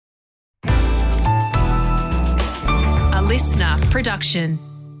listener production.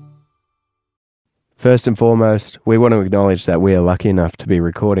 First and foremost, we want to acknowledge that we are lucky enough to be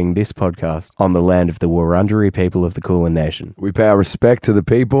recording this podcast on the land of the Wurundjeri people of the Kulin Nation. We pay our respect to the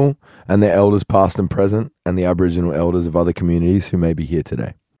people and their elders past and present and the Aboriginal elders of other communities who may be here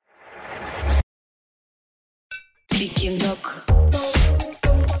today.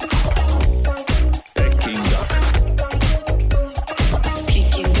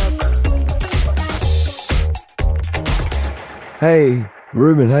 Hey,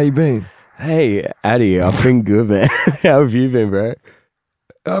 Ruben, how you been? Hey, Addy, I've been good, man. How have you been, bro?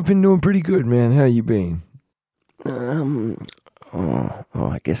 I've been doing pretty good, man. How you been? I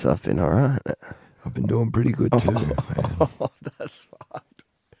guess I've been all right. I've been doing pretty good too. Man. That's fucked.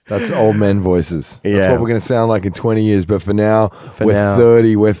 That's old men voices. That's Yeah. what we're going to sound like in 20 years. But for now, we're now.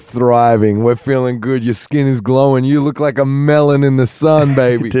 30. We're thriving. We're feeling good. Your skin is glowing. You look like a melon in the sun,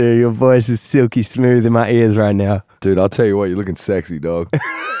 baby. Dude, your voice is silky smooth in my ears right now. Dude, I'll tell you what. You're looking sexy, dog.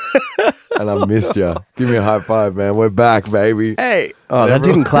 And I missed you. Give me a high five, man. We're back, baby. Hey. Oh, that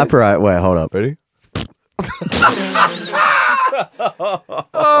didn't clap right. Wait, hold up. Ready?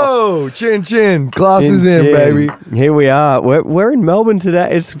 Oh, chin chin. Glasses in, baby. Here we are. We're in Melbourne today.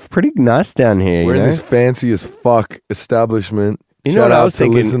 It's pretty nice down here. We're you in know? this fancy as fuck establishment. You Shout know what I out was to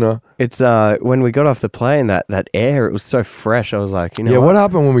thinking? listener. It's when we got off the plane, that air, it was so fresh. I was like, you know Yeah, what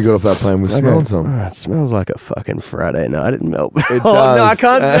happened when we got off that plane? We smelled something. It smells like a fucking Friday night in Melbourne. It Oh, no, I does.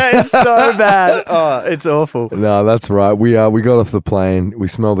 can't say it's so bad. Oh, it's awful. No, that's right. We got off the plane. We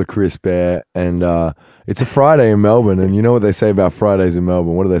smelled the crisp air, and it's a Friday in Melbourne. And you know what they say about Fridays in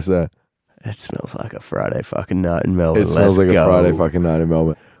Melbourne? What do they say? It smells like a Friday fucking night in Melbourne. It smells like Let's a go. Friday fucking night in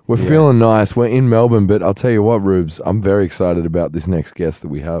Melbourne. We're feeling nice. We're in Melbourne, but I'll tell you what, Rubes, I'm very excited about this next guest that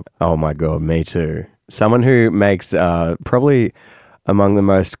we have. Oh my God, me too. Someone who makes probably among the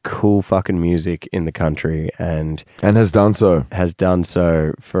most cool fucking music in the country and has done so. has done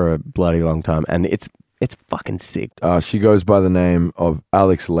so for a bloody long time. And it's fucking sick. She goes by the name of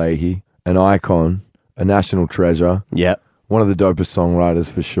Alex Lahey, an icon, a national treasure, Yep. one of the dopest songwriters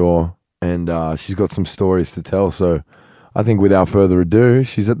for sure. And she's got some stories to tell. So I think without further ado,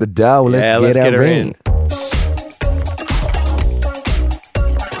 she's at the Dow. Let's get her in.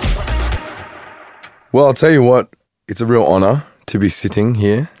 Well, I'll tell you what, it's a real honor to be sitting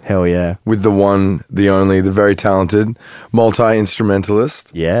here Hell yeah. with the one, the only, the very talented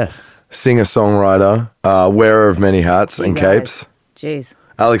multi-instrumentalist, Yes. singer-songwriter, wearer of many hats and guys. capes, Jeez.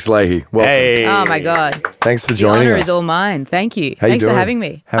 Alex Lahey. Welcome. Hey. Oh my God. Thanks for The joining honor us. is all mine. Thank you. How you Thanks for doing? having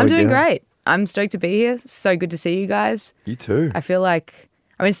me. How I'm we doing doing? great. I'm stoked to be here. So good to see you guys. You too. I feel like,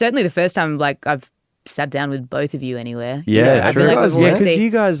 certainly the first time I've sat down with both of you anywhere. You Yeah, know, I true. feel like we've Yeah, always because seen. you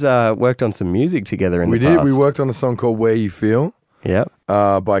guys worked on some music together in We the did. past. We worked on a song called Where You Feel Yep.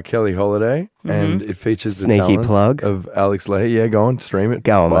 by Kelly Holiday, and it features the Sneaky talents plug. of Alex Lahey. Yeah, go on, stream it.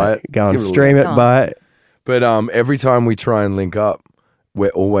 Go on, buy mate. it, Go on, give it a stream listen. it, buy it. But every time we try and link up, we're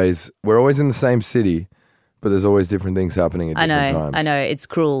always in the same city, but there's always different things happening at different times. I know. It's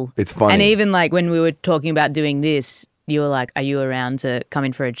cruel. It's funny. And even like when we were talking about doing this, you were like, "Are you around to come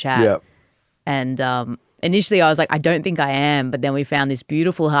in for a chat?" Yeah. And initially I was like, "I don't think I am," but then we found this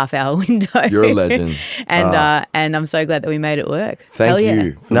beautiful half-hour window. You're a legend. and I'm so glad that we made it work. Hell Thank yeah.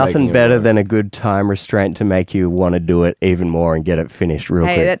 you. For making Nothing it better work. than a good time restraint to make you want to do it even more and get it finished real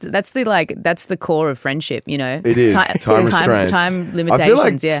Hey, quick. that's the core of friendship, you know. It is. Time restraints. Time limitations. I feel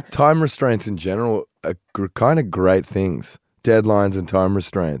like yeah. time restraints in general are kind of great things. Deadlines and time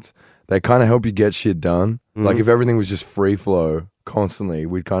restraints. They kind of help you get shit done. Like if everything was just free flow constantly,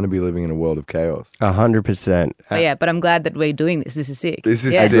 we'd kind of be living in a world of chaos. 100%. But I'm glad that we're doing this. This is sick. This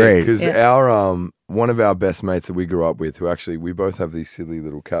is yeah. sick Agreed. because Yeah. our one of our best mates that we grew up with, who actually we both have these silly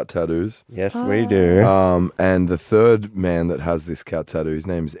little cat tattoos. Yes, we do. And the third man that has this cat tattoo, his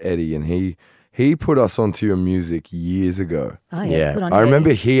name's Eddie, and he put us onto your music years ago. Oh Yeah. yeah. Good on I you.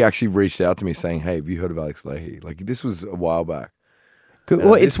 remember he actually reached out to me saying, "Hey, have you heard of Alex Lahey?" Like this was a while back.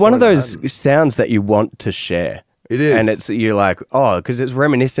 Well, at it's this one of point, I those hadn't. sounds that you want to share. It is, And you're like, oh, because it's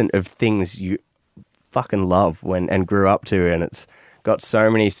reminiscent of things you fucking love and grew up to, and it's got so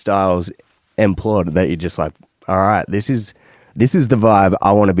many styles employed that you're just like, all right, this is the vibe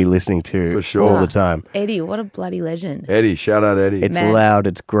I want to be listening to For sure. all the time. Eddie, what a bloody legend. Eddie. Shout out Eddie. It's Man. loud,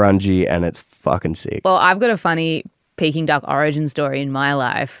 it's grungy, and it's fucking sick. Well, I've got a funny Peking duck origin story in my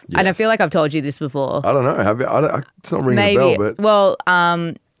life, and I Yes. feel like I've told you this before. I don't know. Have you? It's not ringing Maybe. a bell, but Well,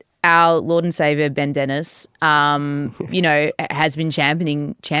 our Lord and Savior Ben Dennis, has been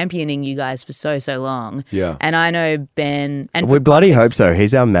championing you guys for so long. Yeah. And I know Ben, and We for bloody hope context- so.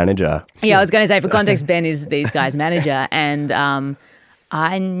 He's our manager. Yeah, I was going to say, for context, Ben is these guys' manager, and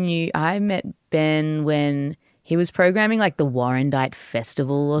I met Ben when He was programming like the Warrandyte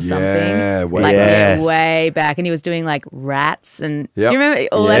Festival or something. Yeah, way like back. yeah, way back. And he was doing like Rats and do Yep. you remember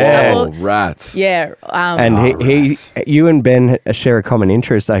all that Yeah. stuff? Oh, rats. Yeah. And you and Ben share a common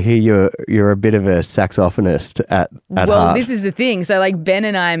interest. I hear you're a bit of a saxophonist at well, heart. this is the thing. So like Ben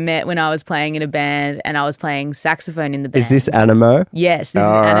and I met when I was playing in a band and I was playing saxophone in the band. Is this Animo? Yes, this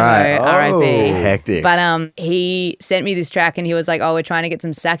All is right. Animo, Oh. R.I.P. Hectic. But he sent me this track and he was like, "Oh, we're trying to get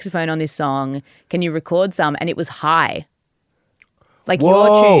some saxophone on this song. Can you record some?" And it was high. Like Whoa.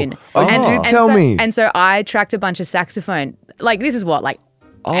 your tune. Oh, you and did tell so, me. And so I tracked a bunch of saxophone. Like this is what, like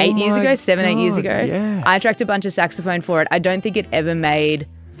Oh 8 years my ago, 7, 8 years God, ago. yeah. I tracked a bunch of saxophone for it. I don't think it ever made.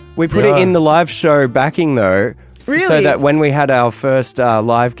 We put Yeah. it in the live show backing though, so Really? that when we had our first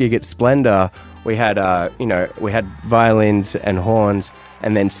live gig at Splendor, we had we had violins and horns,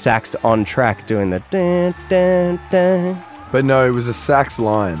 and then sax on track doing the dun, dun, dun. But no, it was a sax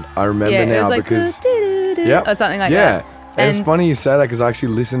line. I remember Yeah, it now was like because Yep. Or something like yeah. that. And it's And- funny you say that because I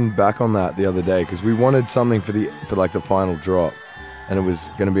actually listened back on that the other day because we wanted something for like the final drop, and it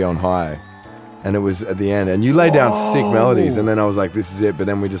was going to be on high, and it was at the end. And you laid down sick melodies, and then I was like, "This is it." But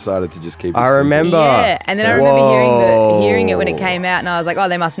then we decided to just keep it. I simple. remember. Yeah, and then I remember Whoa. hearing it when it came out, and I was like, "Oh,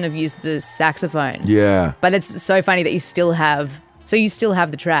 they mustn't have used the saxophone." Yeah. But it's so funny that you still have. So you still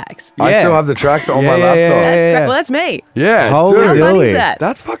have the tracks. I Yeah. still have the tracks on Yeah, my yeah, laptop. yeah, That's yeah. great. Well, that's me. Yeah, Holy dude. How funny Dilly. is that?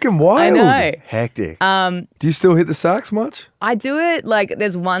 That's fucking I wild. know. Hectic. Do you still hit the sax much? I do it like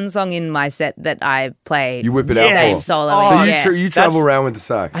there's one song in my set that I play. You whip it out same for. solo. Oh, So yeah. you travel That's- around with the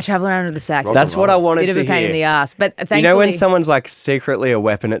sax. I travel around with the sax. Rock That's and what roll. I wanted Bit of to a pain hear. in the ass, but thankfully, You know when someone's like secretly a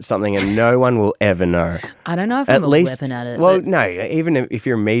weapon at something and no one will ever know. I don't know if At I'm least, a weapon at it. well, but no. Even if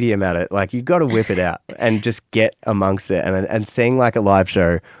you're a medium at it, like you got to whip it out and just get amongst it. And seeing like a live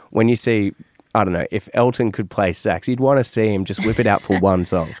show, when you see, I don't know, if Elton could play sax, you'd want to see him just whip it out for one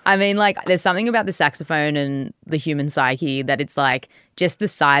song. I mean, like, there's something about the saxophone and the human psyche that it's like just the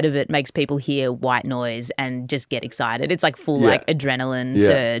sight of it makes people hear white noise and just get excited. It's like full Yeah. like adrenaline Yeah.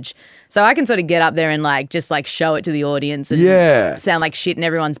 surge. So I can sort of get up there and like just like show it to the audience and Yeah. sound like shit and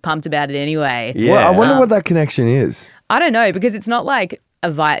everyone's pumped about it anyway. Yeah. Well, I wonder what that connection is. I don't know because it's not like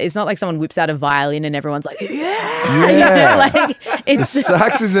it's not like someone whips out a violin and everyone's like, yeah, you Yeah. know, like The it's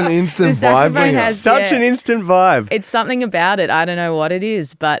sax is an instant The vibe saxophone bringer. has- Such Yeah. an instant vibe. it's something about it. I don't know what it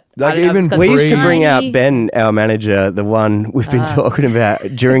is, but Like I don't know if even it's got We the used to Breathe. bring out tiny- Ben, our manager, the one we've been talking about,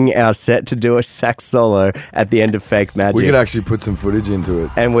 during our set to do a sax solo at the end of Fake Magic. We could actually put some footage into it.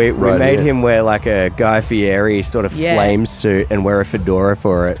 And we Right made here. him wear like a Guy Fieri sort of Yeah. flame suit and wear a fedora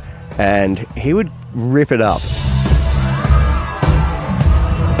for it. And he would rip it up.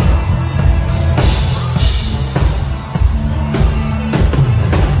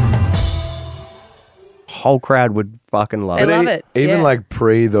 Whole crowd would fucking love They it. love it. Even Yeah. like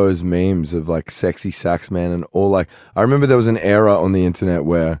pre those memes of like sexy sax man and all like I remember there was an era on the internet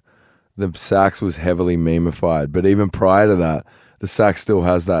where the sax was heavily memeified, but even prior to that, the sax still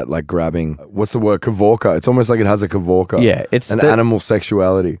has that like grabbing. What's the word? Kavorka. It's almost like it has a kavorka. Yeah, it's an the- animal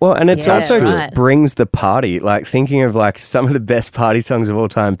sexuality. Well, and it's Yeah, also right. just brings the party. Like thinking of like some of the best party songs of all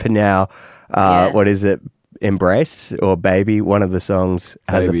time. Panow, Yeah. what is it? Embrace or Baby? One of the songs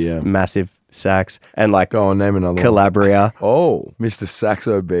has Baby, a yeah. massive sax and like Go on, name another one. Calabria. Oh, Mr.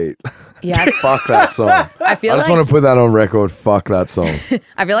 Saxo Beat. Yeah, Fuck that song. I feel I just like want to put that on record. Fuck that song.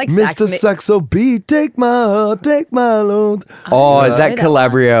 I feel like Mr. Saxo Beat, take my heart, take my load. Oh, is know that that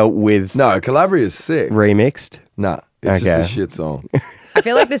Calabria with No, Calabria is sick. remixed? Nah, it's Okay. just a shit song. I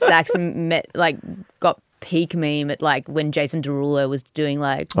feel like the sax like got peak meme at like when Jason Derulo was doing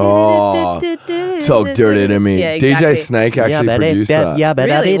like Oh, talk dirty to me. Yeah, DJ exactly. Snake actually produced that.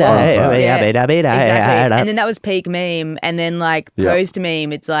 Really? Wow. Yeah. Exactly. Exactly. And then that was peak meme, and then like Yeah. post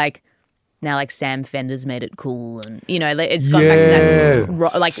meme, it's like now like Sam Fender's made it cool, and you know like, it's gone back to Yeah.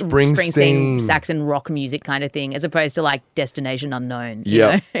 that like Springsteen. Springsteen Saxon rock music kind of thing, as opposed to like Destination Unknown. you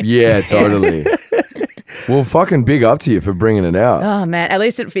Yeah, know? yeah, totally. Well, fucking big up to you for bringing it out. Oh man, at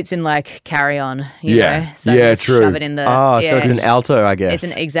least it fits in like Carry On. You Yeah. know? So Yeah, just true. Shove it in the. Oh, so it's yeah. an alto, I guess.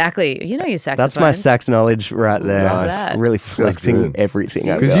 It's an exactly. You know your saxophone. That's my sax knowledge right there. Nice. That. Really flexing good.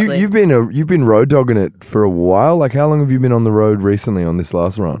 everything. I've Because got. Seriously. you've been road dogging it for a while. Like, how long have you been on the road recently on this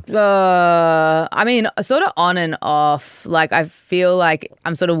last run? I mean, sort of on and off. Like, I feel like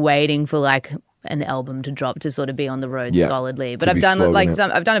I'm sort of waiting for like an album to drop to sort of be on the road Yeah, solidly. But to I've be done slogging like it.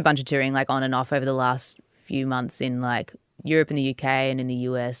 I've done a bunch of touring like on and off over the last few months in like Europe and the UK and in the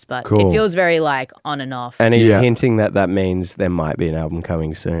US, but Cool. it feels very like on and off. And are you Yeah. hinting that that means there might be an album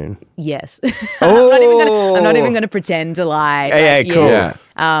coming soon? Yes. Oh, I'm not even gonna pretend to lie. Yeah, cool. Yeah.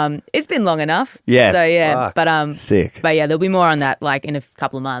 It's been long enough. Yeah, So yeah, fuck. but Sick. But yeah, there'll be more on that like in a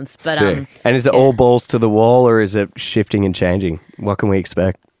couple of months. But Sick. And is it all balls to the wall, or is it shifting and changing? What can we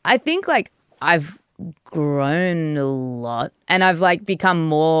expect? I think like I've grown a lot and I've like become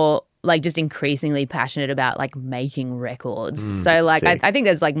more like just increasingly passionate about like making records. So like sick. I think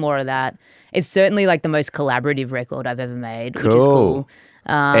there's like more of that. It's certainly like the most collaborative record I've ever made, which is Cool. cool.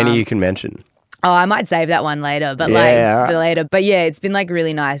 Any you can mention? Oh, I might save that one later, but Yeah, like alright. for later. But yeah, it's been like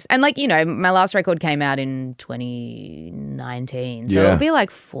really nice. And like, you know, my last record came out in 2019. So Yeah. it'll be like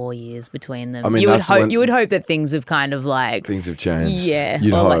 4 years between them. I mean, you would that's hope when- you would hope that things have kind of like Things have changed. yeah.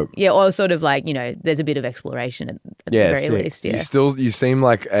 You'd or like, hope. yeah, or sort of like, you know, there's a bit of exploration at Yeah, the very sick. least. You Yeah. you seem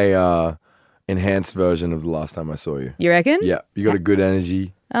like a enhanced version of the last time I saw you. You reckon? Yeah, you got a good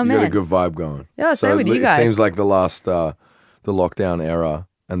energy. Oh, you got a man. good vibe going. Yeah, same with you it guys. seems like the last the lockdown era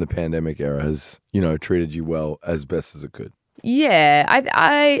and the pandemic era has, you know, treated you well as best as it could. Yeah.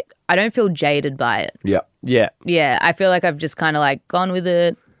 I don't feel jaded by it. Yeah. Yeah. Yeah. I feel like I've just kind of like gone with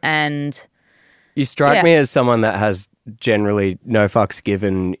it and You strike Yeah. me as someone that has generally no fucks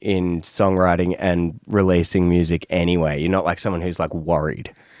given in songwriting and releasing music anyway. You're not like someone who's like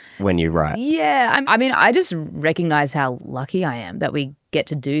worried when you write. yeah, I mean, I just recognize how lucky I am that we get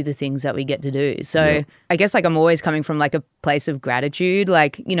to do the things that we get to do. So I guess like I'm always coming from like a place of gratitude,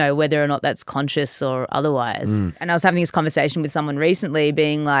 like, you know, whether or not that's conscious or otherwise. And I was having this conversation with someone recently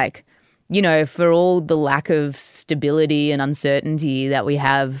being like, you know, for all the lack of stability and uncertainty that we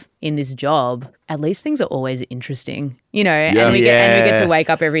have in this job, at least things are always interesting, you know, Yeah. and we get to Yes. wake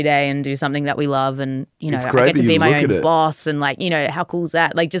up every day and do something that we love. And, you know, It's I great get to that be you my look at own it. boss and like, you know, how cool is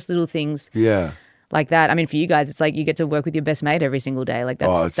that? Like just little things Yeah. like that. I mean, for you guys, it's like you get to work with your best mate every single day. Like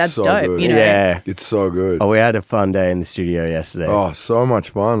Oh, it's that's so dope, good. you know? Yeah. It's so good. Oh, we had a fun day in the studio yesterday. Oh, so much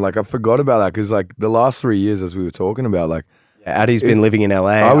fun. Like I forgot about that because like the last 3 years, as we were talking about, like Addie's been living in LA.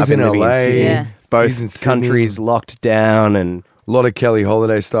 I was I've been in living LA. Sydney. Yeah. He's in Both Sydney. countries locked down, and a lot of Kelly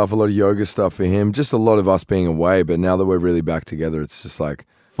holiday stuff, a lot of yoga stuff for him, just a lot of us being away. But now that we're really back together, it's just like,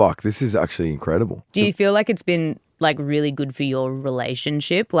 fuck, this is actually incredible. Do you feel like it's been like really good for your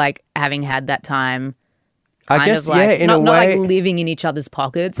relationship, like having had that time? I Kind guess of like, in not, a not way. like living in each other's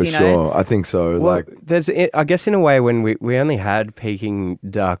pockets, For you know? sure. I think so. Well, like, there's, I guess, in a way, when we only had Peking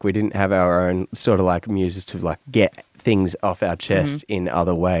Duck, we didn't have our own sort of like muses to like get things off our chest in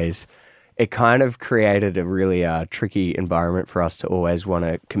other ways. It kind of created a really tricky environment for us to always want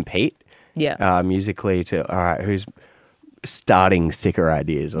to compete Yeah. musically. To all right, who's starting sicker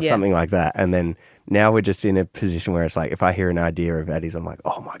ideas or Yeah. something like that, and then. Now we're just in a position where it's like, if I hear an idea of Eddie's, I'm like,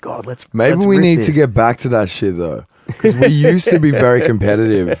 oh my God, maybe let's we rip need this. to get back to that shit though. Because we used to be very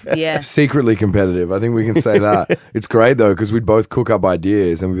competitive. Yeah. Secretly competitive. I think we can say that. It's great though, because we'd both cook up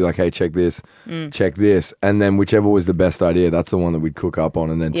ideas and we'd be like, hey, check this, check this. And then whichever was the best idea, that's the one that we'd cook up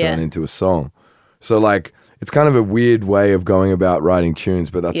on and then turn Yeah. into a song. So like, it's kind of a weird way of going about writing tunes,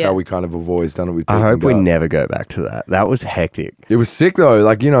 but that's Yeah. how we kind of have always done it with I Peking hope we Duck. never go back to that. That was hectic. It was sick though.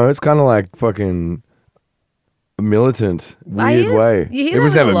 Like, you know, it's kind of like fucking militant, weird way. You hear It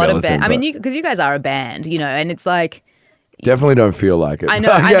was that in never a lot of militant. bands. I mean, but because you guys are a band, you know, and it's like definitely don't feel like it. I know,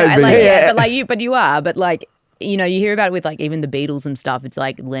 Like, I know, yeah, but like, yeah. yeah, but you are, but like, you know, you hear about it with like even the Beatles and stuff. It's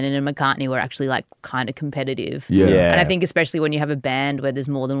like Lennon and McCartney were actually like kind of competitive. Yeah. Yeah. And I think especially when you have a band where there's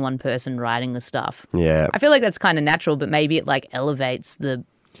more than one person writing the stuff. Yeah. I feel like that's kind of natural, but maybe it like elevates the.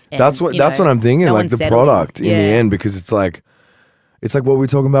 That's what I'm thinking. no Like one's the settling. product in the Yeah. end, because it's like what we were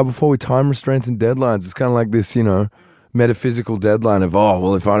talking about before with time restraints and deadlines. It's kind of like this, you know, metaphysical deadline of, oh,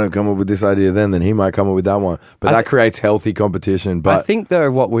 well, if I don't come up with this idea then he might come up with that one. But that creates healthy competition. I But think, though,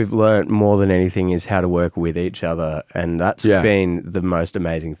 what we've learned more than anything is how to work with each other. And that's Yeah. been the most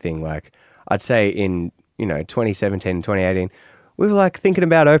amazing thing. Like, I'd say in, 2017, 2018, we were like thinking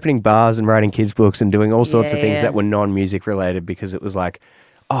about opening bars and writing kids' books and doing all sorts of Yeah, things yeah. that were non-music related because it was like,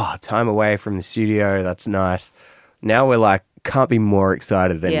 oh, time away from the studio. That's nice. Now we're like, can't be more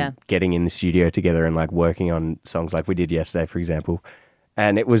excited than Yeah. getting in the studio together and like working on songs like we did yesterday, for example.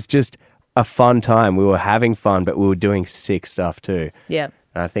 And it was just a fun time. We were having fun, but we were doing sick stuff too. Yeah.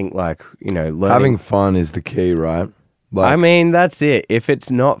 And I think like, learning. having fun is the key, right? Like, I mean, that's it. If it's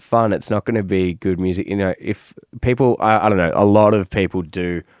not fun, it's not going to be good music. If people, I don't know, a lot of people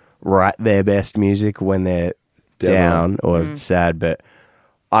do write their best music when they're down or sad, but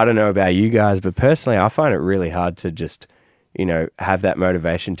I don't know about you guys, but personally, I find it really hard to just, have that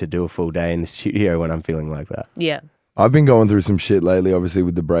motivation to do a full day in the studio when I'm feeling like that. Yeah. I've been going through some shit lately, obviously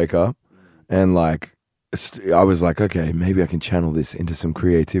with the breakup, and like I was like, okay, maybe I can channel this into some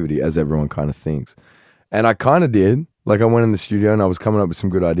creativity, as everyone kind of thinks. And I kind of did. Like, I went in the studio and I was coming up with some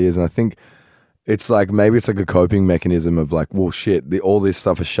good ideas. And I think it's like, maybe it's like a coping mechanism of like, well, shit, all this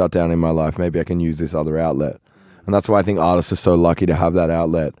stuff is shut down in my life. Maybe I can use this other outlet. And that's why I think artists are so lucky to have that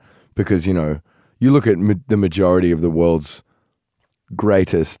outlet, because, you know, you look at the majority of the world's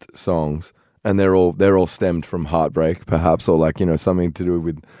greatest songs, and they're all stemmed from heartbreak, perhaps, or like, you know, something to do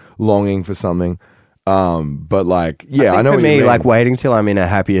with longing for something. But like, yeah, I know for what me, you mean. like waiting till I'm in a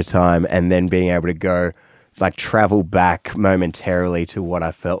happier time and then being able to go, like, travel back momentarily to what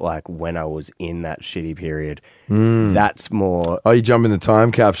I felt like when I was in that shitty period. That's more. Oh, you jump in the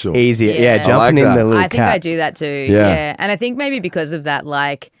time capsule. Easier. Yeah. Yeah, jumping like in that. the little I think cap. I do that too. Yeah. Yeah. And I think maybe because of that,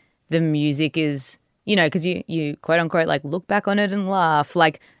 like, the music is, you know, because you quote unquote like look back on it and laugh.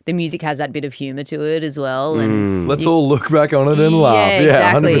 Like, the music has that bit of humor to it as well. And Let's all look back on it and laugh. yeah,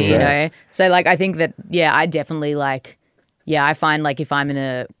 Yeah, exactly. 100%. You know, so like I think that I definitely like, I find like if I'm in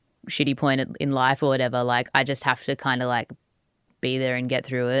a shitty point in life or whatever, like I just have to kind of like be there and get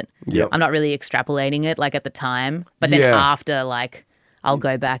through it. Yep. I'm not really extrapolating it like at the time, but then Yeah. after, like, I'll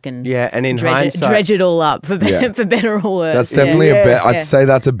go back and And in dredge hindsight, it all up for Yeah. for better or worse. That's definitely I'd Yeah. say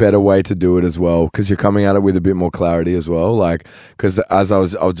that's a better way to do it as well, because you're coming at it with a bit more clarity as well. Like, because as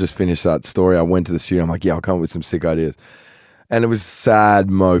I'll just finish that story. I went to the studio. I'm like, yeah, I'll come up with some sick ideas. And it was sad,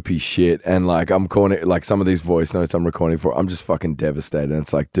 mopey shit. And like, I'm calling it, like, some of these voice notes I'm recording for, I'm just fucking devastated. And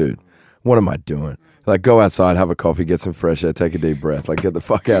it's like, dude, what am I doing? Like, go outside, have a coffee, get some fresh air, take a deep breath, like, get the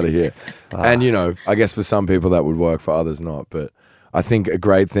fuck out of here. And, you know, I guess for some people that would work, for others not. But I think a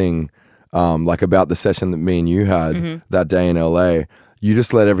great thing, like, about the session that me and you had that day in LA, you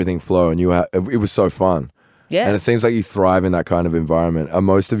just let everything flow, and it was so fun. Yeah. And it seems like you thrive in that kind of environment. Are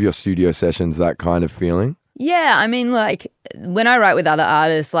most of your studio sessions that kind of feeling? Yeah, I mean, like, when I write with other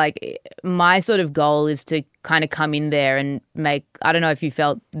artists, like, my sort of goal is to kind of come in there and make, I don't know if you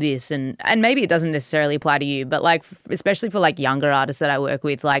felt this, and maybe it doesn't necessarily apply to you, but like, especially for like younger artists that I work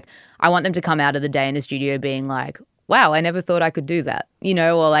with, like, I want them to come out of the day in the studio being like, wow, I never thought I could do that, you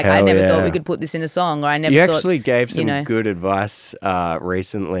know, or like, I Hell never yeah. thought we could put this in a song, or I never You thought, actually gave some you know. good advice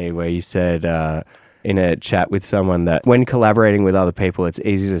recently, where you said in a chat with someone that when collaborating with other people, it's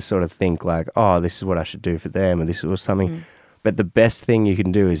easy to sort of think like, oh, this is what I should do for them, or this was something. But the best thing you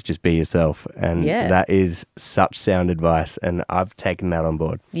can do is just be yourself. And that is such sound advice. And I've taken that on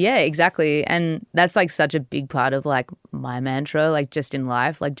board. Yeah, exactly. And that's like such a big part of like my mantra, like just in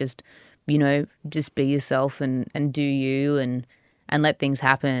life, like just, you know, just be yourself and do you and let things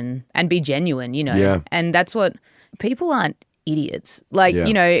happen and be genuine, you know. Yeah. And that's what people aren't idiots. Like, Yeah.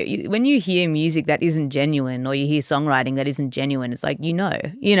 you know, when you hear music that isn't genuine, or you hear songwriting that isn't genuine, it's like, you know,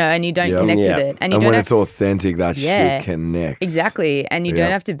 and you don't Yeah. connect Yeah. with it. And you And don't when have, it's authentic, that Yeah. shit connects. exactly. And you Yeah.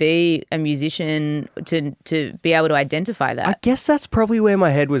 don't have to be a musician to be able to identify that. I guess that's probably where my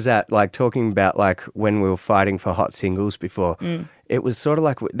head was at, like talking about like when we were fighting for hot singles before. It was sort of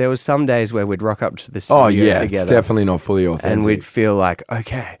like there was some days where we'd rock up to the studio Oh, yeah. together. It's definitely not fully authentic. And we'd feel like,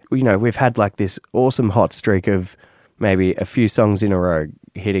 okay, you know, we've had like this awesome hot streak of maybe a few songs in a row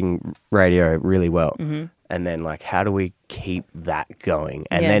hitting radio really well. And then like, how do we keep that going?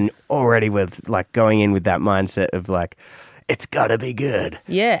 And then already with like going in with that mindset of like, it's gotta be good.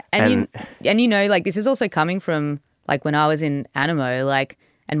 Yeah, and you know, like this is also coming from like when I was in Animo, like,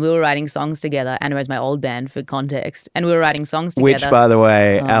 and we were writing songs together. Animo's my old band for context, and we were writing songs together. Which, by the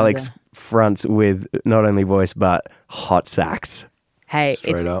way, Oh, Alex God. fronts with not only voice but hot sax. Hey,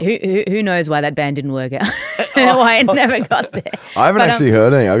 Straight it's up. who knows why that band didn't work out? Why it never got there? I haven't But, actually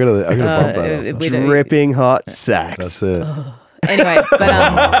heard any. I gotta bump that up. we don't- Dripping hot sax. That's it. Anyway, but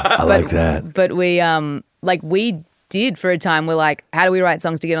I like that. But we like we did for a time. We're like, how do we write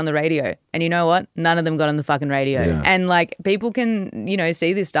songs to get on the radio? And you know what? None of them got on the fucking radio. Yeah. And like people can, you know,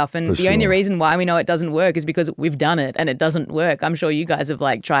 see this stuff. And For the only sure. reason why we know it doesn't work is because we've done it and it doesn't work. I'm sure you guys have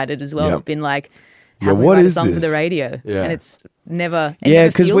like tried it as well. Yep. Been like, Yeah, how do we what write is a song for this? the radio? Yeah. And it's never, Yeah,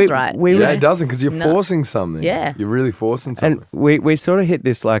 because because right. we you Yeah, know? it doesn't, because you're No. forcing something. Yeah. You're really forcing something. And we sort of hit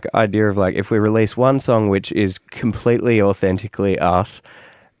this like idea of like if we release one song which is completely authentically us,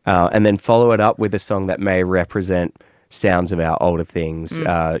 and then follow it up with a song that may represent sounds of our older things,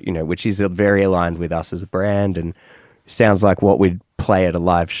 you know, which is very aligned with us as a brand and sounds like what we'd play at a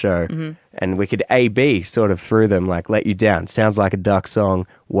live show. And we could A/B sort of through them, like Let You Down. Sounds like a Duck song,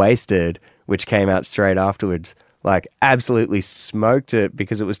 Wasted, which came out straight afterwards. Like absolutely smoked it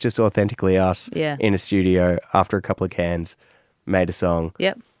because it was just authentically us Yeah. in a studio after a couple of cans, made a song.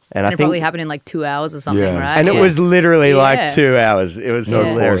 Yep. And And I it think, probably happened in like 2 hours or something, Yeah. and right? it was literally Yeah. like 2 hours. It was No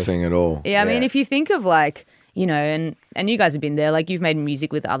hilarious. forcing at all. Yeah, I mean, Yeah. if you think of like, you know, and you guys have been there. Like, you've made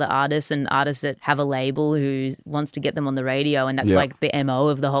music with other artists and artists that have a label who wants to get them on the radio, and that's like the MO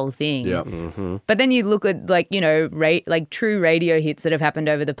of the whole thing. Yeah. But then you look at, like, you know, like true radio hits that have happened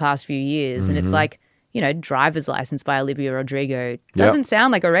over the past few years, and it's like, you know, Driver's License by Olivia Rodrigo doesn't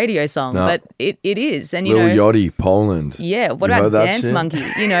sound like a radio song, but it is. And, you Lil know, Yachty, Poland. yeah, what You about heard that Dance shit? Monkey?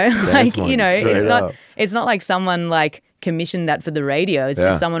 You know, like, Monkey, you know, straight it's not like someone like commissioned that for the radio. It's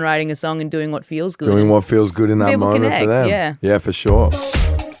just someone writing a song and doing what feels good. Doing what feels good in that People moment connect, for them. yeah. Yeah, for sure.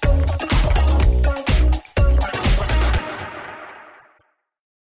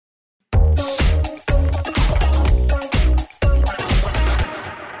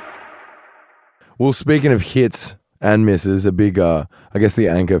 Well, speaking of hits and misses, a big, I guess the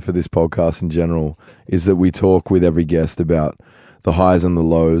anchor for this podcast in general is that we talk with every guest about the highs and the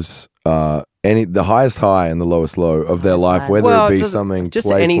lows, the highest high and the lowest low of their life, whether it be something just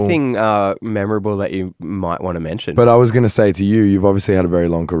playful. anything memorable that you might want to mention. But I was going to say to you, you've obviously had a very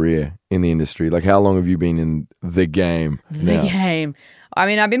long career in the industry. Like, how long have you been in the game now? The game. I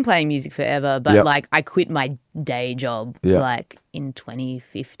mean, I've been playing music forever, but like, I quit my day job like in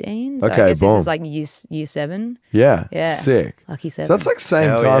 2015. So Okay, I guess boom. this is like year 7. Yeah. Yeah. Sick. Lucky 7. So that's like same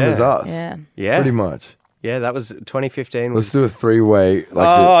Hell time yeah. as us. yeah. yeah, Pretty much. yeah, that was 2015. Let's do a 3-way. Like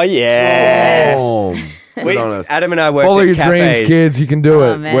Oh yes. Boom. We, Put on us. Adam and I worked Follow at your cafes. dreams, kids. You can do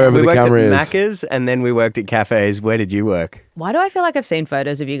Oh, it man. wherever We the worked camera at is. Macca's, and then we worked at cafes. Where did you work? Why do I feel like I've seen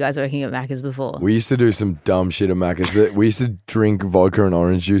photos of you guys working at Macca's before? We used to do some dumb shit at Macca's. We used to drink vodka and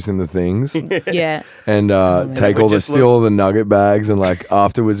orange juice in the things yeah. and take We all the just steal all the nugget bags, and like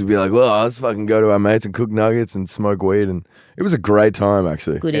afterwards we'd be like, well, let's fucking go to our mates and cook nuggets and smoke weed, and it was a great time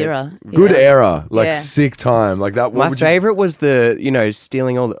actually. Good era. Good Yeah. era, like Yeah. sick time, like that. My favorite was the, you know,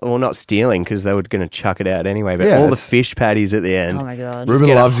 stealing all, well, not stealing because they were going to chuck it out anyway, but Yeah, all the it's- fish patties at the end. Oh my God. Ruben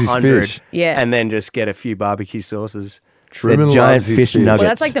Get loves his 100, fish. Yeah. and then just get a few barbecue sauces. Ruben The giant loves his fish fish. nuggets. Well,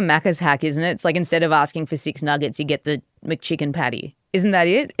 that's like the Macca's hack, isn't it? It's like instead of asking for 6 nuggets, you get the McChicken patty. Isn't that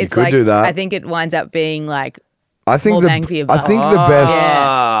it? It's could like, do that. I think it winds up being like I think more the bang for your I buck. think the best.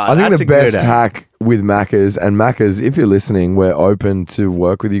 Ah, I think that's the a good best hack. hack with Macca's, and Macca's, if you're listening, we're open to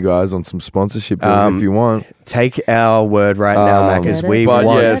work with you guys on some sponsorship deals if you want. Take our word right now, Macca's. We But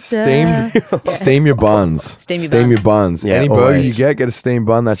want. yeah, steam your buns. Steam your buns. Yeah, Yeah, any burger always. you get a steam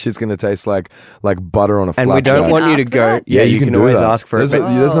bun. That shit's gonna taste like butter on a flat. And we don't plate. want you to ask for go. that? Yeah, you can do always that. ask for there's it. a-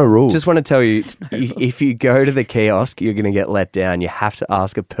 But there's no rules. just want to tell you, if you go to the kiosk, you're going to get let down. You have to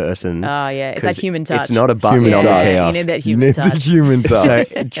ask a person. Oh yeah, it's like 'cause human touch. It's not a button Human on touch. the You kiosk. need that you human need the touch. human touch.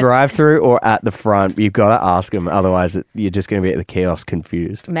 So drive through or at the front, you've got to ask them. Otherwise, you're just going to be at the kiosk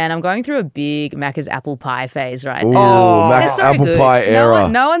confused. Man, I'm going through a big Macca's apple pie phase right Ooh, now. Mac It's so apple good. pie era.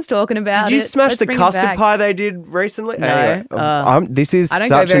 No one's talking about Did you it. smash Let's the bring it custard back. pie they did recently? No. Anyway, this is I don't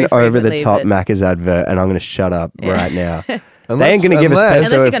go such an very over the frequently, top but- Macca's advert, and I'm going to shut up right now. Unless- They ain't going to give us unless- pesto.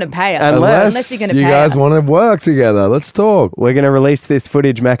 Unless you're if- going to pay us. Unless you're going to you pay guys us. want to work together, let's talk. We're going to release this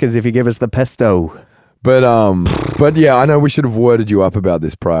footage, Macca's, if you give us the pesto. But yeah, I know we should have worded you up about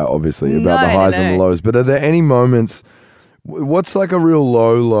this prior, obviously, about the No, highs no. and the lows. But are there any moments? What's like a real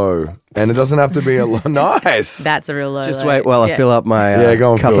low? And it doesn't have to be a low. Nice. That's a real low. Just low. wait while I Yeah. fill up my Yeah,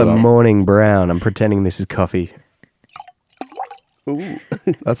 go and cup fill of it up. morning brown. I'm pretending this is coffee.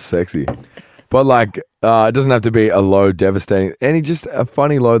 That's sexy. But like, it doesn't have to be a low, devastating. Just a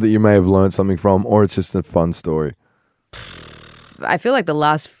funny low that you may have learned something from, or it's just a fun story. I feel like the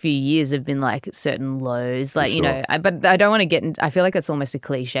last few years have been like certain lows, like, you know, but I don't want to get in, I feel like that's almost a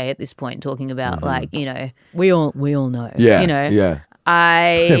cliche at this point, talking about like, you know, we all know, Yeah. you know, Yeah.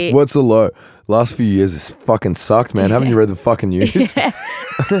 I, What's the low? Last few years has fucking sucked, man. Haven't you read the fucking news?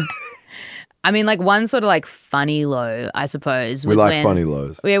 I mean, like one sort of like funny low, I suppose. We Was like when, funny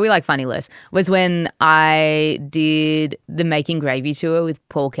lows. Yeah, we like funny lows. Was when I did the Making Gravy tour with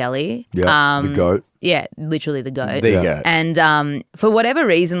Paul Kelly. Yeah. The goat. Yeah, literally the goat. There you Yeah. go. And for whatever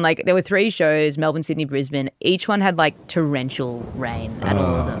reason, like there were 3 shows, Melbourne, Sydney, Brisbane. Each one had like torrential rain at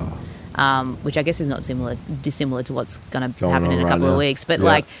all of them, which I guess is not dissimilar to what's going to Going happen on in a right couple now. of weeks. But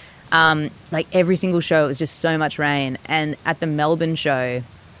Yeah. like every single show, it was just so much rain. And at the Melbourne show,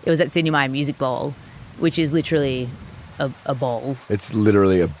 it was at Sydney Myer Music Bowl, which is literally a bowl. It's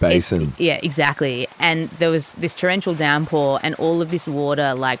literally a basin. Yeah, exactly. And there was this torrential downpour, and all of this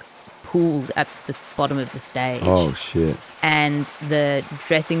water like pooled at the bottom of the stage. Oh, shit. And the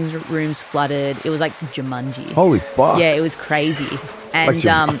dressing rooms flooded. It was like Jumanji. Holy fuck. Yeah, it was crazy. And it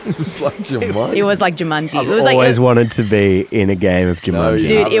was like Jumanji. it was like Jumanji. I've it was always like wanted to be in a game of Jumanji. you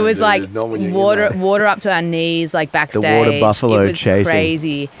dude, it haven't, was dude. like Not when you're in water there. water up to our knees, like backstage. water buffalo it was chasing.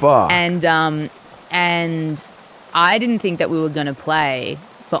 crazy. Fuck. And I didn't think that we were gonna play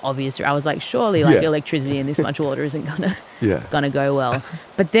for obvious. I was like, surely like Yeah. electricity and this much water isn't Yeah. gonna go well.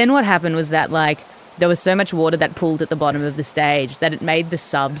 But then what happened was that like there was so much water that pooled at the bottom of the stage that it made the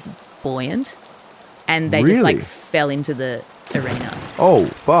subs buoyant, and they just like Really? fell into the arena. Oh,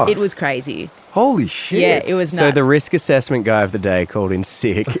 fuck. It was crazy. Holy shit. Yeah, it was nuts. So the risk assessment guy of the day called in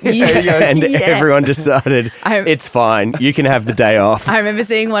sick, Yeah. and Yeah. everyone decided it's fine. You can have the day off. I remember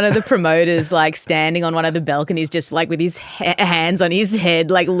seeing one of the promoters like standing on one of the balconies, just like with his hands on his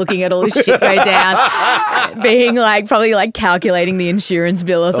head, like looking at all this shit go down, being like probably like calculating the insurance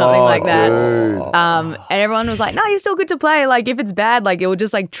bill or something like that. Dude. And everyone was like, "No, you're still good to play. Like if it's bad, like it will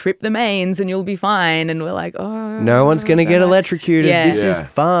just like trip the mains and you'll be fine." And we're like, "Oh, No one's gonna get electrocuted. Yeah. This is Yeah.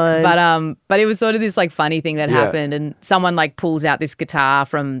 fine. But it was sort of this like funny thing that Yeah. happened, and someone like pulls out this guitar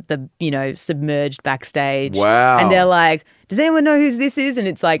from the submerged backstage. Wow. And they're like, "Does anyone know whose this is?" And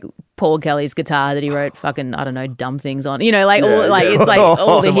it's like Paul Kelly's guitar that he wrote fucking I don't know dumb things on. It's like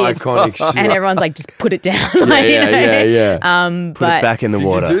all the Some hits, iconic shit. and everyone's like, "Just put it down." yeah, like, yeah. Put it back in the Did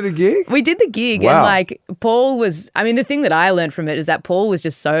water. you do the gig? We did the gig, Wow. and like Paul was. I mean, the thing that I learned from it is that Paul was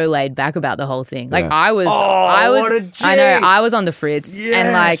just so laid back about the whole thing. Like Yeah. I was, what a I know, G. I was on the fritz,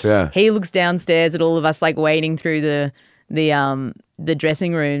 and like Yeah. he looks downstairs at all of us like waiting through the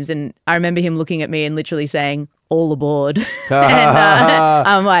dressing rooms, and I remember him looking at me and literally saying, "All aboard," and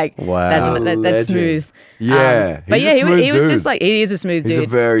I'm like, Wow. that's Legend. smooth." Yeah. But He's yeah, a smooth he was dude. just like he is a smooth He's dude. a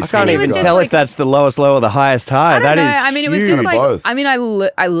very I can't he even was just tell like- if that's the lowest low or the highest high. I don't That know. is I mean, it was huge. just like Both. I mean, I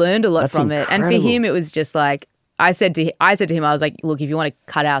learned a lot That's from it, and for incredible. him, it was just like I said to him, I was like, look, if you want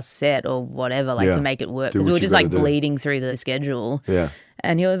to cut our set or whatever, like Yeah. to make it work, Do because what we were you just like gotta do. bleeding through the schedule. Yeah.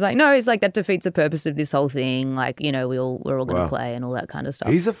 And he was like, no, it's like that defeats the purpose of this whole thing. Like, we're all going to Wow. play and all that kind of stuff.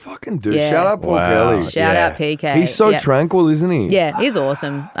 He's a fucking dude. Yeah. Shout out Paul Wow. Kelly. Shout Yeah. out PK. He's so yeah. tranquil, isn't he? Yeah, he's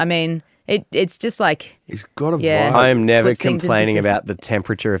awesome. I mean, it's just like He's got a Yeah. vibe. I am never Puts things into complaining pers- about the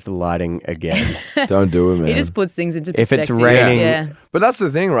temperature of the lighting again. Don't do it, man. he just puts things into If it's perspective. raining- yeah. But that's the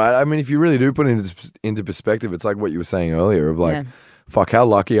thing, right? I mean, if you really do put it into perspective, it's like what you were saying earlier of like, Yeah. fuck, how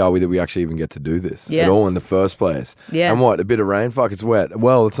lucky are we that we actually even get to do this Yeah. at all in the first place? Yeah. And what, a bit of rain? Fuck, it's wet.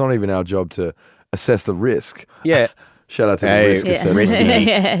 Well, it's not even our job to assess the risk. Yeah. Shout out to Hey, the risk Yeah. assessment. Risky.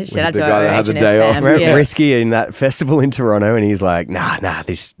 Yeah. Shout out the to guy our that had the H&S day off. fam. Remember Yeah. Risky in that festival in Toronto, and he's like, nah,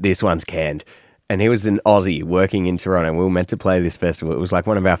 this one's canned. And he was an Aussie working in Toronto. We were meant to play this festival. It was like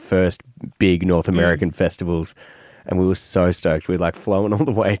one of our first big North American festivals. And we were so stoked. We'd like flown all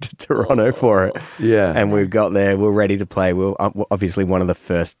the way to Toronto for it. Yeah. And we got there. We were ready to play. We were obviously one of the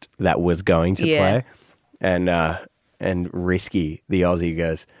first that was going to Yeah. play. And Risky, the Aussie,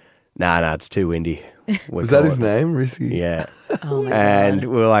 goes, nah, it's too windy. Was that his name, Risky? Yeah. Oh my And God.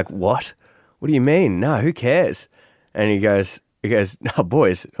 we were like, what? What do you mean? No, who cares? And he goes, no,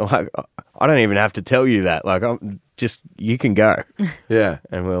 boys, I'm like, I don't even have to tell you that. Like, I'm just, you can go. Yeah.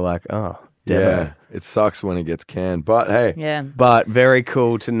 And we were like, oh, Yeah. definitely. It sucks when it gets canned. But hey, Yeah. But very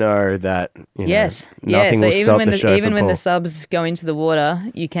cool to know that, Yes. nothing So will even stop when the show even for when the Paul. subs go into the water,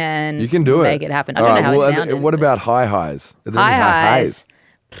 you can do make it happen. I All don't right, know how well, it sounded. What about high highs? Are there high any highs?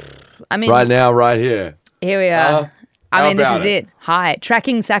 I mean, Right now, right here. here we are. I how mean, this about is it? it. High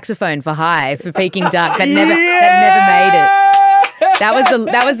tracking saxophone for high for Peking Duck that never made it. That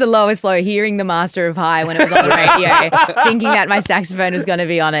was the lowest low. Hearing the master of high when it was on the radio, thinking that my saxophone was going to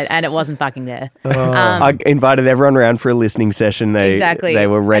be on it, and it wasn't fucking there. I invited everyone around for a listening session. Exactly. They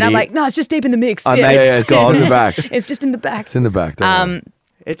were ready. And I'm like, no, it's just deep in the mix. I Yeah, made Yeah, it's in the scones. back. it's just in the back. It's in the back. Don't worry.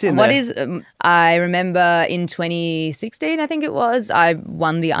 It's in What there. is, I remember in 2016, I think it was, I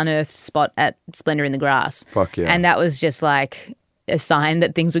won the unearthed spot at Splendor in the Grass. Fuck yeah. And that was just like a sign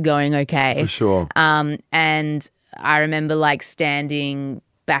that things were going okay. For sure. And I remember like standing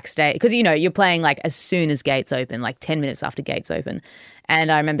backstage because, you're playing like as soon as gates open, like 10 minutes after gates open.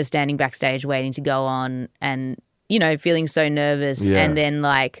 And I remember standing backstage waiting to go on and, feeling so nervous. Yeah. And then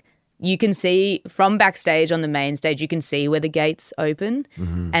like, you can see from backstage on the main stage, you can see where the gates open.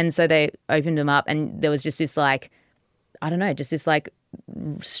 Mm-hmm. And so they opened them up and there was just this like, I don't know, just this like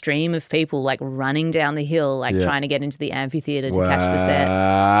stream of people like running down the hill, like Yeah. trying to get into the amphitheater to catch the set.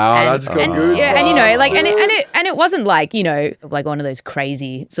 Wow, And- that's got and, goosebumps. yeah, and like, and it wasn't like, like one of those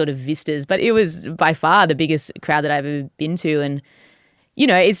crazy sort of vistas, but it was by far the biggest crowd that I've ever been to. And,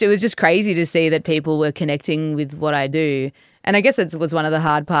 it was just crazy to see that people were connecting with what I do. And I guess it was one of the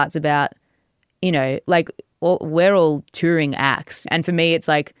hard parts about, like we're all touring acts. And for me, it's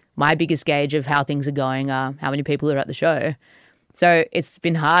like my biggest gauge of how things are going are how many people are at the show. So it's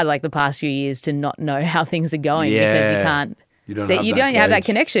been hard like the past few years to not know how things are going because you Yeah. can't You don't see, have you that don't have that gauge.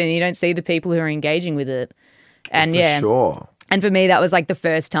 connection. You don't see the people who are engaging with it. And For yeah. sure. And for me, that was like the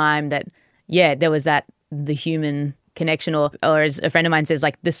first time that, there was the human connection, or as a friend of mine says,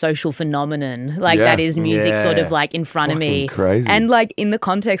 like the social phenomenon, like that is music sort of like in front of me. Crazy. And like in the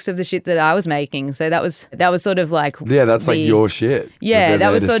context of the shit that I was making. So that was sort of like that's like your shit. Yeah, that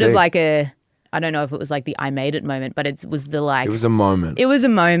was sort of like I don't know if it was like the I made it moment, but it was the like... It was a moment. It was a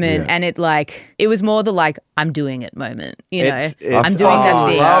moment, and it was more the like, I'm doing it moment, you know? I'm doing that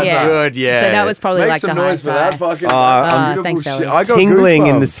thing. Yeah. Good, yeah. So that was probably like the highest Make some noise for that fucking thanks, beautiful shit. fellas. I got tingling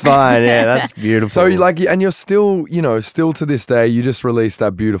in goosebumps. the spine. Yeah, that's beautiful. So and you're still, still to this day, you just released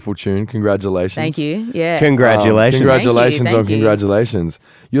that beautiful tune. Congratulations. Thank you. Yeah. Congratulations. Congratulations Thank on you. congratulations.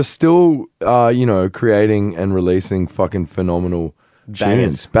 You're still, creating and releasing fucking phenomenal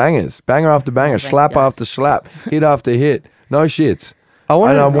tunes. Bangers. Banger after banger. Thanks, Slap guys. after slap. Hit after hit. No shits. I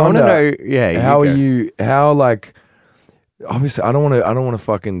want to wonder, know. Yeah, how you are go. you? How like? Obviously, I don't want to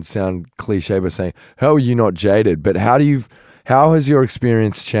fucking sound cliche by saying how are you not jaded, but how has your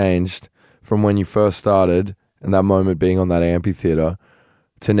experience changed from when you first started and that moment being on that amphitheater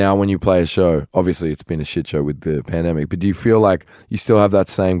to now when you play a show? Obviously, it's been a shit show with the pandemic, but do you feel like you still have that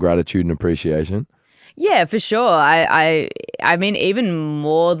same gratitude and appreciation? Yeah, for sure. I mean, even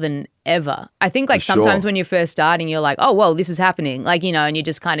more than ever. I think like sometimes when you're first starting, you're like, oh, well, this is happening. Like, and you're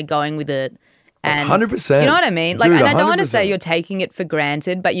just kind of going with it. And 100%. Do you know what I mean? Like, Dude, and I don't want to 100%. say you're taking it for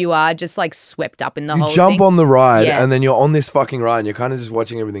granted, but you are just like swept up in the You whole jump thing. on the ride Yeah. and then you're on this fucking ride and you're kind of just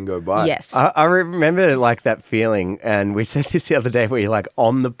watching everything go by. Yes. I remember like that feeling, and we said this the other day, where you're like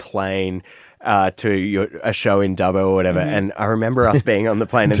on the plane to a show in Dubbo or whatever, and I remember us being on the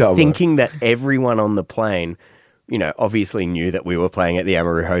plane and Dubbo. thinking that everyone on the plane, obviously knew that we were playing at the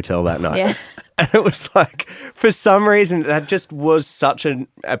Amaru Hotel that night. Yeah. And it was like, for some reason, that just was such an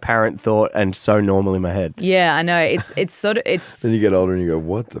apparent thought and so normal in my head. Yeah, I know. It's sort of Then you get older and you go,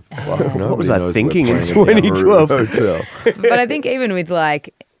 what the fuck? What was Nobody I knows thinking we're in playing at the Amaru 2012? Hotel. but I think even with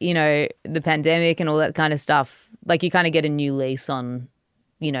like, the pandemic and all that kind of stuff, like you kind of get a new lease on,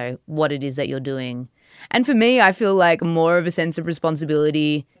 what it is that you're doing. And for me, I feel like more of a sense of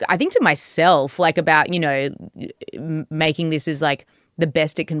responsibility, I think to myself, like about, making this as like the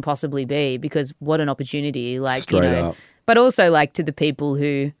best it can possibly be, because what an opportunity, like, Straight up. But also like to the people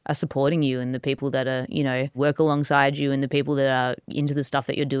who are supporting you and the people that are, work alongside you and the people that are into the stuff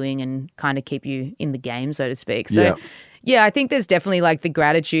that you're doing and kind of keep you in the game, so to speak. So yeah, I think there's definitely like the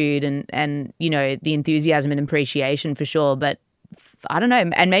gratitude and the enthusiasm and appreciation for sure. But I don't know.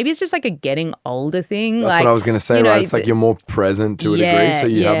 And maybe it's just like a getting older thing. That's like, what I was going to say, right? It's like you're more present to a degree, so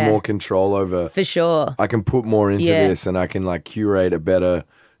you have more control over. For sure. I can put more into this and I can like curate a better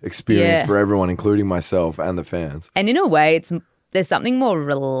experience for everyone, including myself and the fans. And in a way, there's something more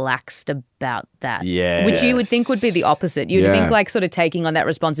relaxed about that. Yeah. Which you would think would be the opposite. You'd think like sort of taking on that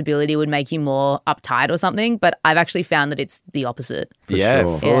responsibility would make you more uptight or something. But I've actually found that it's the opposite.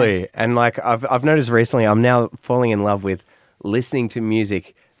 sure. Fully. And like I've noticed recently, I'm now falling in love with listening to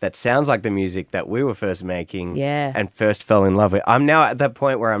music that sounds like the music that we were first making and first fell in love with. I'm now at that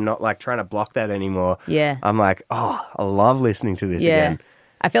point where I'm not like trying to block that anymore. Yeah. I'm like, I love listening to this again.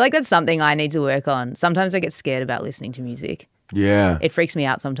 I feel like that's something I need to work on. Sometimes I get scared about listening to music. Yeah. It freaks me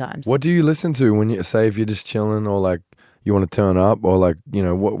out sometimes. What do you listen to when you say if you're just chilling or like you want to turn up or like,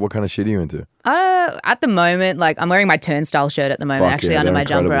 what kind of shit are you into? At the moment, like I'm wearing my Turnstile shirt at the moment, Fuck actually yeah, under they're my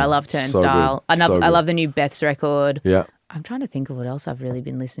jumper. incredible. I love So good. Turnstile. I So good. love the new Beth's record. Yeah. I'm trying to think of what else I've really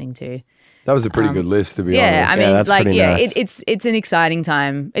been listening to. That was a pretty good list, to be Yeah, honest. I mean, that's like, pretty nice. it's an exciting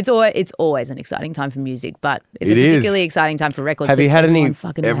time. It's always an exciting time for music, but it's It a is. particularly exciting time for records. Have you 'cause had any- everyone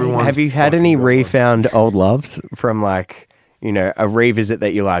fucking everyone- knows. Have you had fucking any good. refound old loves from like, a revisit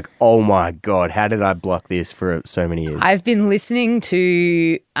that you're like, oh my God, how did I block this for so many years? I've been listening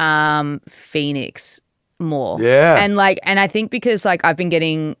to Phoenix more. Yeah. And I think because like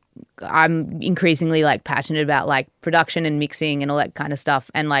I'm increasingly like passionate about like production and mixing and all that kind of stuff.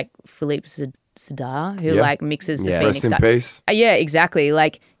 And like Philippe Sadar, who Yeah. like mixes the Yeah. Phoenix Rest in stuff. peace. Yeah, exactly.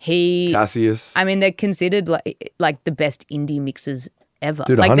 Like Cassius. I mean, they're considered like the best indie mixers ever.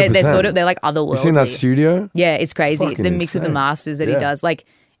 Dude, like they're 100%. sort of they're like otherworldly. You seen that studio? Yeah, it's crazy. Fucking The mix of the insane. masters that he Yeah. does, like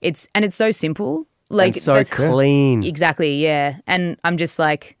it's so simple. Like and so that's- clean. Exactly, yeah. And I'm just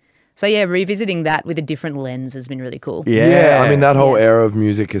like, so yeah, revisiting that with a different lens has been really cool. Yeah. I mean, that whole era of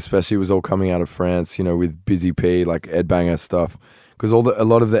music, especially, was all coming out of France, with Busy P, like Ed Banger stuff. Because a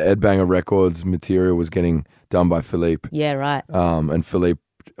lot of the Ed Banger Records material was getting done by Philippe. Yeah, right. And Philippe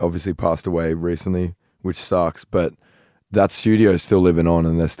obviously passed away recently, which sucks. But that studio is still living on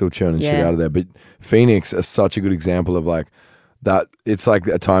and they're still churning shit Yeah. out of there. But Phoenix is such a good example of like that. It's like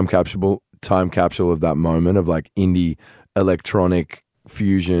a time capsule of that moment of like indie electronic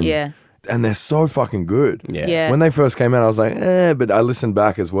fusion. Yeah. and they're so fucking good. Yeah. When they first came out, I was like, but I listened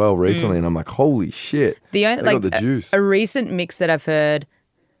back as well recently, and I'm like, holy shit. The only, They like got the juice. a recent mix that I've heard,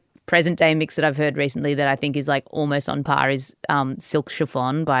 present day mix that I've heard recently that I think is like almost on par is Silk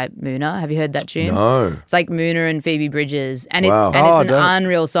Chiffon by Moona. Have you heard that tune? No. It's like Moona and Phoebe Bridgers, and Wow. it's Oh, an dope.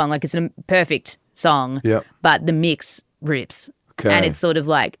 unreal song. Like it's a perfect song. Yep. But the mix rips. Okay. And it's sort of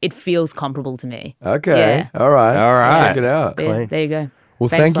like it feels comparable to me. Okay. Yeah. All right. All right. Check it out. Yeah, Clean. there you go. Well,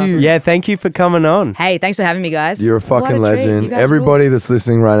 Famous thank last you. words. Yeah, thank you for coming on. Hey, thanks for having me, guys. You're a What fucking treat. You legend. guys Everybody that's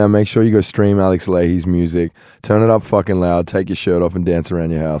listening right now, make sure you go stream Alex Lahey's music. Turn it up fucking loud. Take your shirt off and dance around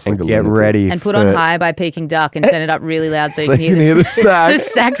your house And like a get lunatic. ready And put for on High by Peking Duck and turn it up really loud so you So can hear the sax. the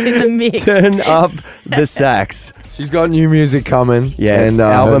sax in the mix. turn up the sax. She's got new music coming. Yeah, and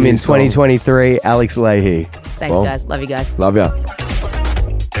album her new in song. 2023, Alex Lahey. Thanks, Well, guys. Love you guys. Love ya.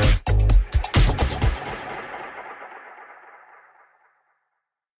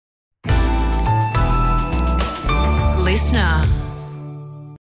 Listener.